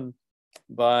driven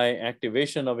by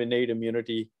activation of innate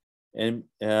immunity and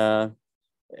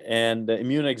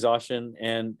immune exhaustion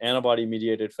and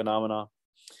antibody-mediated phenomena.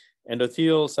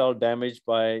 Endothelial cell damage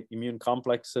by immune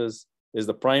complexes is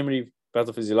the primary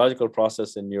pathophysiological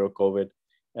process in neuro-COVID,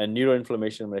 and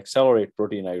neuroinflammation will accelerate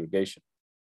protein aggregation.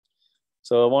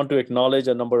 So I want to acknowledge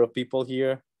a number of people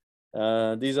here.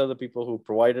 These are the people who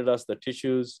provided us the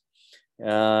tissues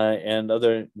and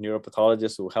other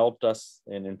neuropathologists who helped us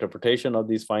in interpretation of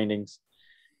these findings.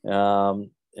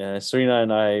 Serena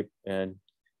and I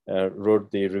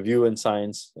wrote the review in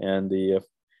Science and the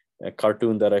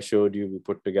cartoon that I showed you, we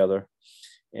put together.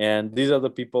 And these are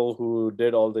the people who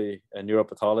did all the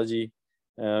neuropathology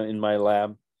in my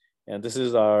lab. And this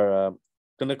is our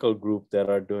clinical group that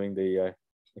are doing the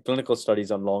clinical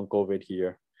studies on long COVID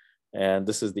here. And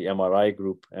this is the MRI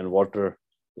group, and Walter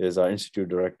is our institute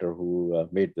director who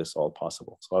made this all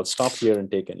possible. So I'll stop here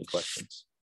and take any questions.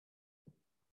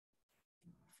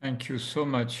 Thank you so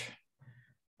much.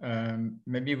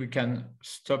 Maybe we can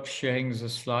stop sharing the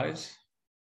slides.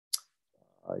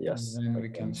 Yes. And then we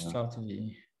can start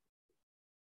the...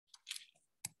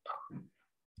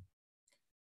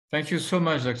 Thank you so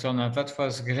much, Dr. Nath. That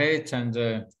was great. And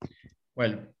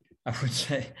well, I would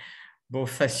say both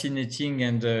fascinating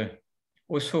and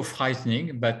also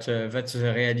frightening, but that's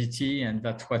the reality, and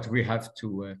that's what we have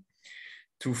to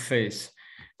face.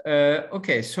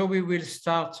 Okay, so we will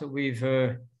start with,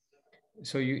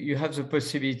 so you have the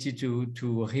possibility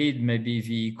to read maybe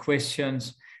the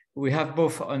questions. We have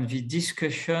both on the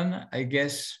discussion, I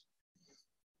guess.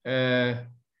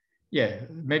 Yeah,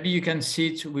 maybe you can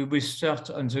see it. We will start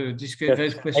on the discussion.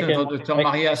 There's a question for Dr.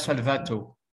 Maria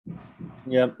Salvato.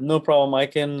 Yeah, no problem. I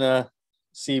can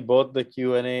see both the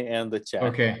Q&A and the chat.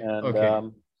 Okay, and, okay.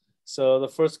 So the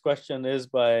first question is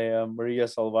by Maria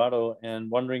Salvato, and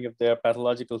wondering if there are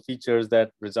pathological features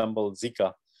that resemble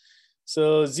Zika.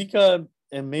 So Zika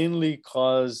mainly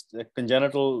caused a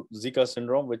congenital Zika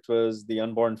syndrome, which was the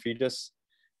unborn fetus,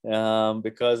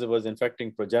 because it was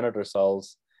infecting progenitor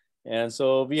cells. And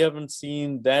so we haven't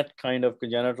seen that kind of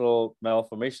congenital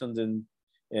malformations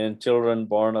in children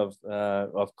born of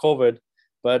COVID,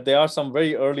 but there are some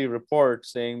very early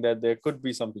reports saying that there could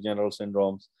be some congenital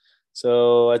syndromes.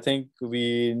 So I think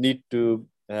we need to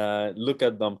look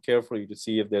at them carefully to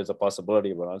see if there's a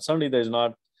possibility of it. Certainly there's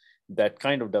not that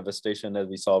kind of devastation as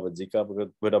we saw with Zika, because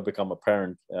it would have become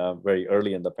apparent very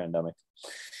early in the pandemic.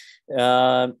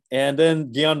 And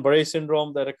then Guillain-Barré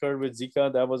syndrome that occurred with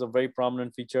Zika, that was a very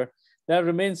prominent feature. That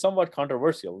remains somewhat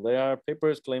controversial. There are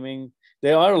papers claiming,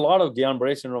 there are a lot of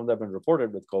Guillain-Barré syndrome that have been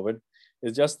reported with COVID.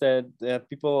 It's just that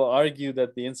people argue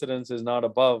that the incidence is not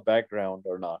above background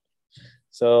or not.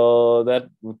 So that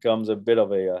becomes a bit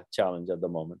of a challenge at the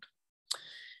moment.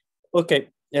 Okay,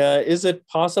 is it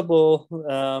possible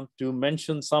to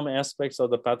mention some aspects of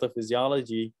the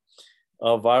pathophysiology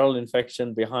of viral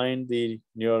infection behind the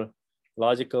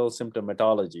neurological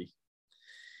symptomatology?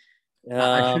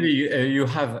 Actually, you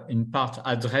have in part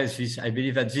addressed this. I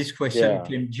believe that this question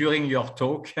came during your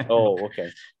talk. Oh,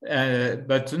 okay.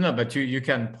 But no, but you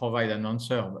can provide an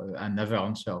answer, another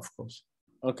answer, of course.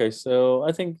 Okay, so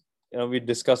I think we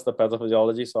discussed the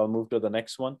pathophysiology, so I'll move to the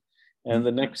next one. And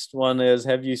the next one is,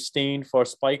 have you stained for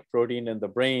spike protein in the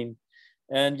brain?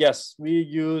 And yes, we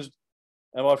used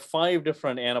about 5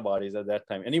 different antibodies at that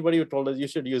time. Anybody who told us you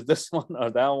should use this one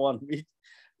or that one, we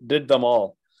did them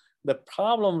all. The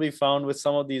problem we found with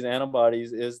some of these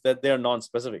antibodies is that they're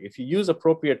non-specific. If you use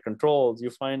appropriate controls,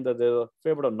 you find that there's a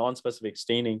fair bit of non-specific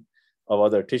staining of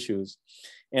other tissues.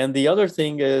 And the other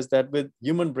thing is that with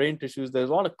human brain tissues, there's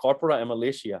a lot of corpora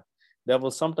amylaceae that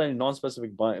will sometimes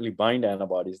non-specifically bind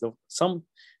antibodies. Some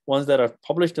ones that are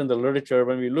published in the literature,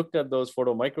 when we looked at those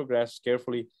photomicrographs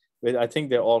carefully, I think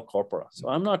they're all corpora. So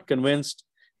I'm not convinced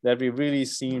that we've really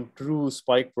seen true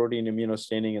spike protein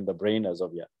immunostaining in the brain as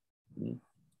of yet.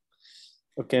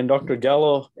 Okay, and Dr.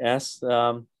 Gallo asks,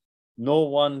 no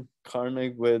one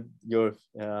can with your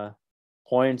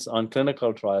points on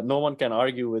clinical trial. No one can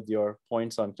argue with your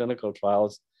points on clinical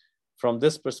trials. From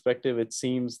this perspective, it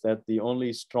seems that the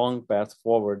only strong path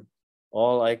forward,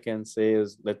 all I can say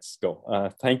is let's go.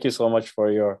 Thank you so much for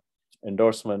your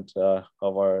endorsement of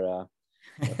our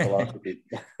philosophy,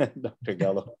 Dr.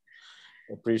 Gallo.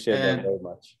 Appreciate that very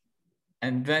much.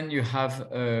 And then you have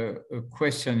a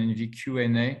question in the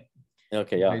Q&A.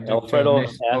 Okay, yeah. Alfredo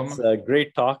asks, a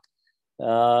great talk.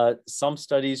 Some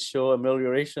studies show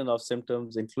amelioration of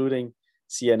symptoms, including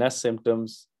CNS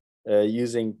symptoms,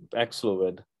 using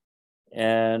Paxlovid,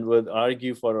 and would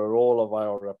argue for a role of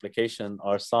viral replication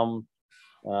or some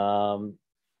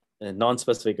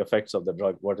non-specific effects of the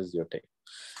drug. What is your take?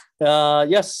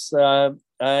 Yes,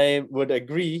 I would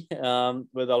agree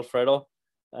with Alfredo.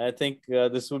 I think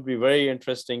this would be very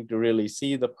interesting to really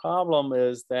see. The problem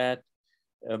is that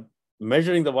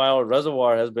measuring the viral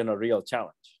reservoir has been a real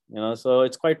challenge. So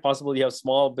it's quite possible you have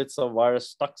small bits of virus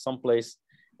stuck someplace,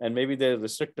 and maybe there's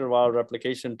restricted viral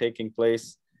replication taking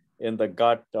place in the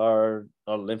gut or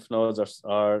lymph nodes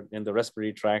or in the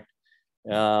respiratory tract.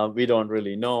 We don't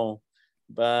really know.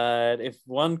 But if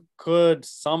one could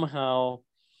somehow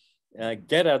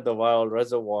get at the viral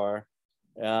reservoir,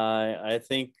 I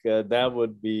think that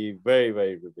would be very,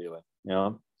 very revealing.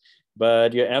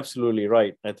 But you're absolutely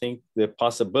right. I think the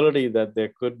possibility that there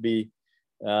could be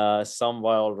some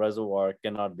viral reservoir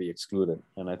cannot be excluded.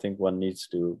 And I think one needs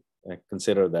to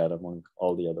consider that among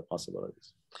all the other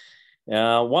possibilities.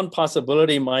 One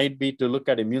possibility might be to look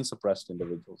at immune suppressed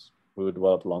individuals who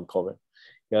develop long COVID.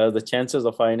 The chances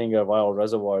of finding a viral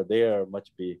reservoir there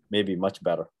may be much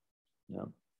better.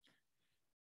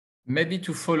 Maybe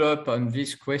to follow up on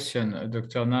this question,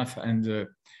 Dr. Nath, and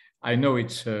I know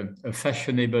it's a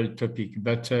fashionable topic,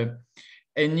 but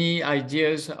any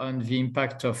ideas on the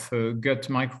impact of gut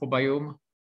microbiome?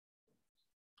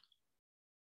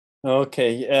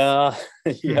 Okay,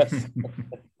 yes.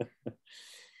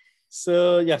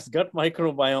 So yes, gut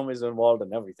microbiome is involved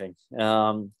in everything.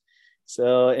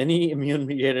 So any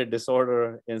immune-mediated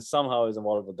disorder somehow is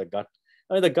involved with the gut.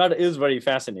 I mean, the gut is very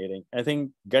fascinating. I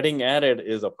think getting at it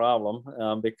is a problem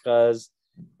because,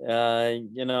 there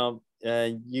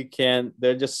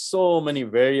are just so many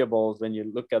variables when you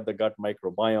look at the gut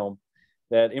microbiome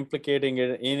that implicating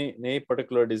it in a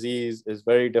particular disease is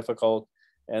very difficult.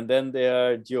 And then there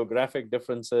are geographic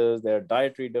differences, there are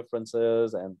dietary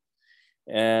differences,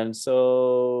 and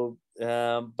so,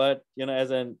 but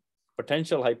as a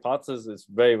potential hypothesis, it's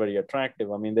very, very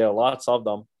attractive. I mean, there are lots of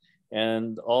them,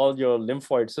 and all your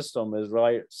lymphoid system is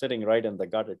sitting right in the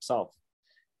gut itself.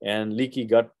 And leaky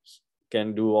gut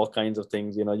can do all kinds of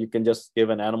things. You can just give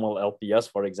an animal LPS,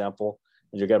 for example,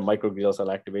 and you get microglial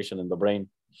cell activation in the brain.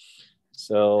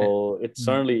 So it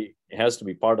certainly has to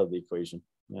be part of the equation.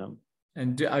 Yeah.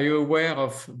 And are you aware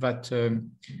of that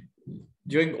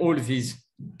during all these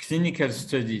clinical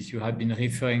studies you have been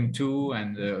referring to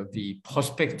and the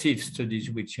prospective studies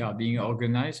which are being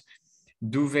organized,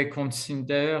 do they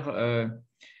consider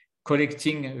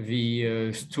collecting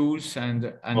the stools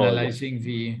and analyzing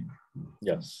the...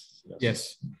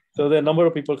 Yes. So there are a number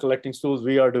of people collecting stools.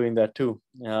 We are doing that too.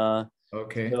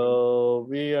 Okay. So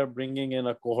we are bringing in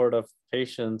a cohort of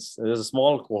patients. There's a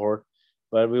small cohort,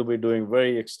 but we'll be doing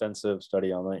very extensive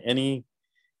study on any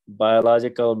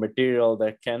biological material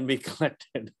that can be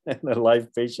collected in a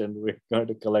live patient. We're going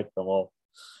to collect them all.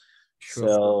 Sure.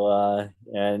 So,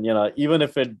 even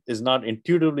if it is not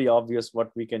intuitively obvious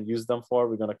what we can use them for,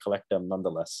 we're going to collect them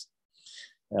nonetheless.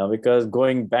 Because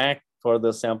going back for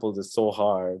the samples is so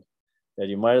hard that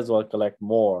you might as well collect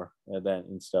more than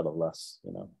instead of less,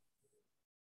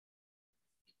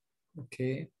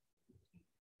 Okay.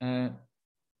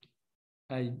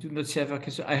 I do not see other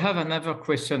question. I have another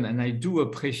question, and I do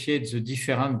appreciate the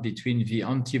difference between the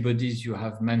antibodies you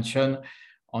have mentioned,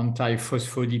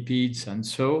 anti-phospholipids and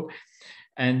so,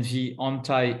 and the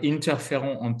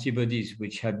anti-interferon antibodies,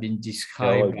 which have been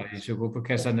described by the group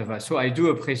Casanova. So I do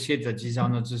appreciate that these are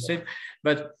not the same,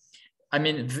 but I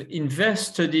mean, in their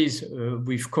studies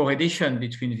with correlation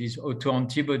between these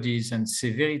autoantibodies and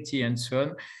severity and so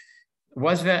on,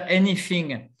 was there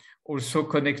anything also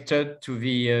connected to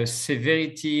the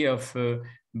severity of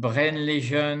brain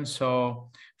lesions or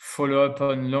follow-up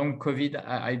on long COVID?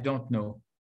 I don't know.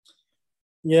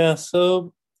 Yeah,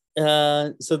 so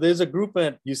there's a group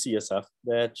at UCSF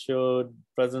that showed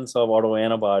presence of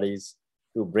autoantibodies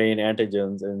to brain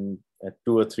antigens in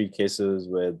 2 or 3 cases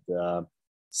with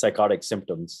psychotic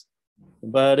symptoms.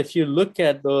 But if you look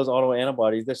at those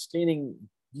autoantibodies, they're staining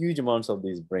huge amounts of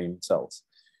these brain cells.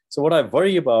 So what I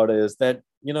worry about is that,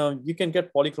 you can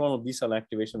get polyclonal B cell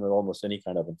activation with almost any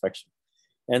kind of infection.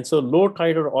 And so low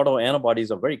titer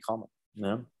autoantibodies are very common.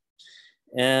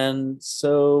 And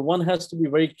so one has to be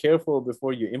very careful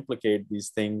before you implicate these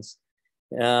things.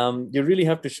 You really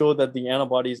have to show that the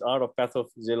antibodies are of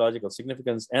pathophysiological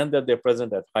significance and that they're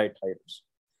present at high titers.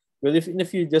 Because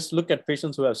if you just look at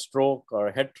patients who have stroke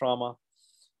or head trauma,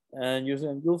 and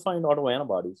you'll find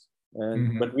autoantibodies.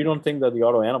 But we don't think that the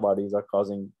autoantibodies are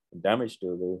causing damage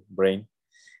to the brain.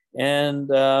 And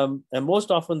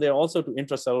most often they're also to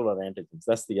intracellular antigens.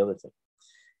 That's the other thing.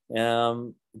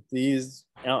 These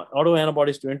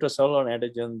autoantibodies to intracellular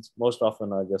antigens most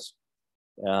often are just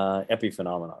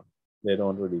epiphenomenon. They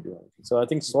don't really do anything. So I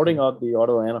think sorting out the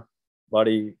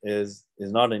autoantibody is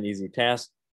not an easy task,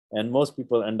 and most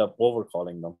people end up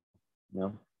overcalling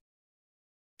them.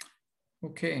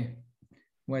 Okay.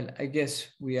 Well, I guess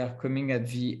we are coming at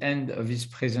the end of this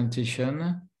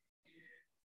presentation.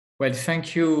 Well,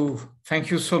 thank you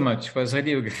so much. It was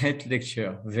really a great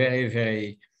lecture. Very,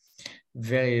 very,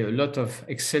 very, a lot of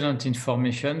excellent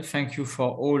information. Thank you for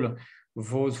all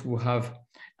those who have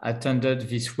attended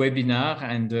this webinar.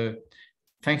 And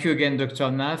thank you again, Dr.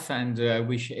 Nath. And I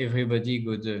wish everybody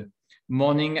good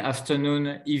morning,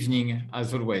 afternoon, evening,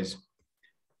 as always.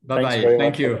 Bye-bye.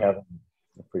 Thank you.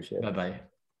 Appreciate it. Bye-bye.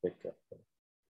 Take care.